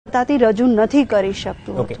તાથી રજૂ નથી કરી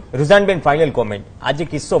શકતું. Okay, રુઝાનબેન, final comment. આ જે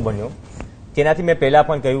કિસ્સો બન્યો તેનાથી મેં પહેલા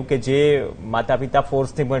પણ કહ્યું કે જે માતા પિતા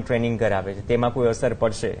ફોર્સથી પણ ટ્રેનિંગ કરાવે છે તેમાં કોઈ અસર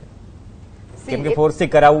પડશે? કેમ કે ફોર્સથી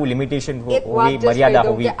કરાવવું લિમિટેશન હોવી, મર્યાદા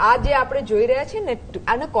હોવી. આ જે આપણે જોઈ રહ્યા છીએ ને,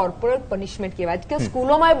 આને કોર્પોરલ પનિશમેન્ટ કહેવાય કે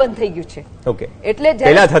સ્કૂલોમાં બંધ થઈ ગયું છે. ઓકે, એટલે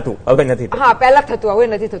પહેલા થતું, હવે નથી થતું. હા, પહેલા થતું, હવે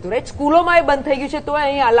નથી થતું, રાઈટ? સ્કૂલોમાં બંધ થઈ ગયું છે તો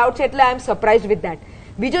અહીં અલાઉડ છે, એટલે આઈ એમ સરપ્રાઇઝ વિથ ધેટ.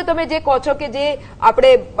 બીજો તમે જે કહો છો કે જે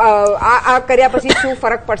આપણે આ કર્યા પછી શું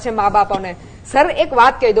ફરક પડશે મા બાપોને, સર એક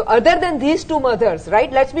વાત કહી દો, અધર દેન this two mothers,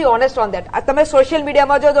 right, let's be honest on that. તમે સોશિયલ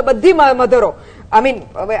મીડિયામાં જો તો બધી મધરો, આઈ મીન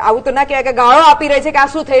હવે આવું તો ના કહેવાય કે ગાળો આપી રહી છે કે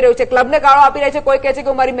આ શું થઈ રહ્યું છે, ક્લબને ગાળો આપી રહી છે, કોઈ કહે છે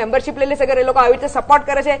કે મારી મેમ્બરશીપ લઈ લેશે, એ લોકો આવી રીતે સપોર્ટ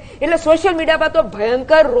કરે છે. એટલે સોશિયલ મીડિયા પર તો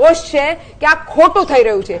ભયંકર રોષ છે કે આ ખોટું થઈ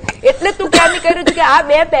રહ્યું છે. એટલે તું ક્યાં કહી રહ્યું છે કે આ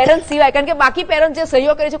બે પેરેન્ટ્સ સિવાય, કારણ કે બાકી પેરેન્ટ્સ જે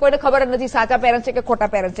સહયોગ કરે છે કોઈને ખબર જ નથી સાચા પેરેન્ટ્સ છે કે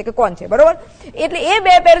ખોટા પેરેન્ટ્સ છે કે કોણ છે, બરોબર? એટલે એ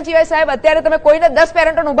બે પેરેન્ટ્સ સિવાય સાહેબ અત્યારે તમે કોઈને 10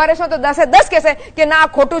 પેરેન્ટોને ઉભા રહેશો તો 10 એ 10 કહેશે કે ના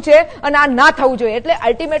આ ખોટું છે અને આ ના થવું જોઈએ. એટલે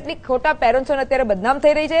અલ્ટિમેટલી ખોટા પેરેન્ટ્સોને અત્યારે બદનામ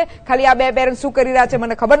થઈ રહી છે. ખાલી આ બે પેરેન્ટ્સ શું કરી રહ્યા છે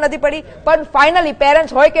મને ખબર નથી પડી, પણ ફાઇનલી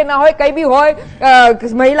પેરેન્ટ્સ હોય કે ના હોય, કઈ બી હોય,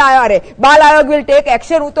 મહિલા બાલ આયોગ વિલ ટેક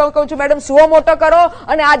એક્શન. હું તો કહું છું મેડમ સુઓ મોટો કરો.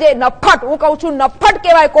 અને આજે નફટ, હું કહું છું નફટ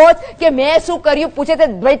કહેવાય કોચ કે મેં શું કર્યું પૂછે છે,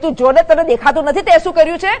 ભાઈ તું જોને તને દેખાતું નથી તે શું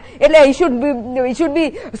કર્યું છે, એટલે ઈ શુડ બી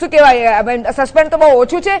શું કહેવાય સસ્પેન્ડ તો બહુ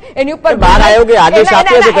ઓછું છે. એની ઉપર બાલ આયોગે આદેશ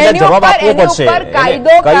આપ્યો છે, કદાચ જવાબ આપવો પડશે.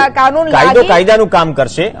 કાયદાનું કામ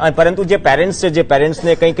કરશે, પરંતુ જે પેરેન્ટ્સ છે, જે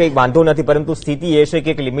પેરેન્ટ્સને કઈ વાંધો નથી, પરંતુ સ્થિતિ એ છે કે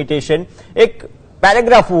એક લિમિટેશન, એક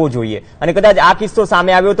પેરેગ્રાફ હોવો જોઈએ. અને કદાચ આ કિસ્સો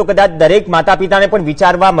સામે આવ્યો તો કદાચ દરેક માતા પિતાને પણ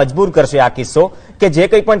વિચારવા મજબૂર કરશે આ કિસ્સો કે જે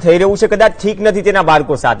કંઈ પણ થઈ રહ્યું છે કદાચ ઠીક નથી તેના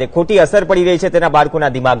બાળકો સાથે, ખોટી અસર પડી રહી છે તેના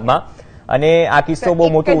બાળકોના દિમાગમાં. અને આ કિસ્સો બહુ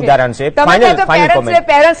મોટું ઉદાહરણ છે.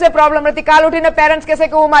 પેરેન્ટ્સને પ્રોબ્લેમ નથી, કાલ ઉઠીને પેરેન્ટ્સ કહેશે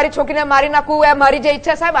કે હું મારી છોકરીને મારી નાખું, મારી જે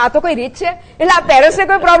ઈચ્છા. સાહેબ આ તો કોઈ રીત છે? એટલે આ પેરેન્ટ્સને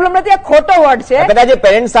કોઈ પ્રોબ્લેમ નથી, આ ખોટો વર્ડ છે. કદાચ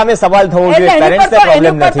પેરેન્ટ્સ સામે સવાલ થવો જોઈએ, પેરેન્ટ્સને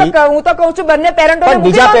પ્રોબ્લેમ નથી. હું તો કહું છું બંને પેરેન્ટો, પણ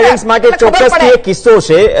બીજા પેરેન્ટ્સ માટે ચોક્કસથી એક કિસ્સો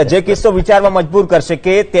છે જે કિસ્સો વિચારવા મજબૂર કરશે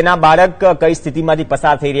કે તેના બાળક કઈ સ્થિતિમાંથી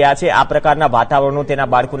પસાર થઈ રહ્યા છે, આ પ્રકારના વાતાવરણનો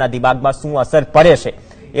તેના બાળકોના દિમાગમાં શું અસર પડે છે,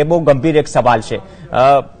 એ બહુ ગંભીર એક સવાલ છે.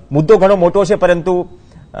 મુદ્દો ઘણો મોટો છે, પરંતુ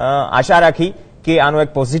આશા રાખી કે આનો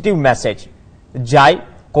એક પોઝિટિવ મેસેજ જાય.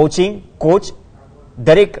 કોચિંગ, કોચ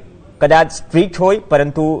દરેક કદાચ સ્ટ્રિક્ટ હોય,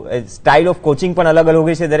 પરંતુ સ્ટાઇલ ઓફ કોચિંગ પણ અલગ અલગ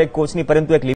હોય છે દરેક કોચની, પરંતુ એક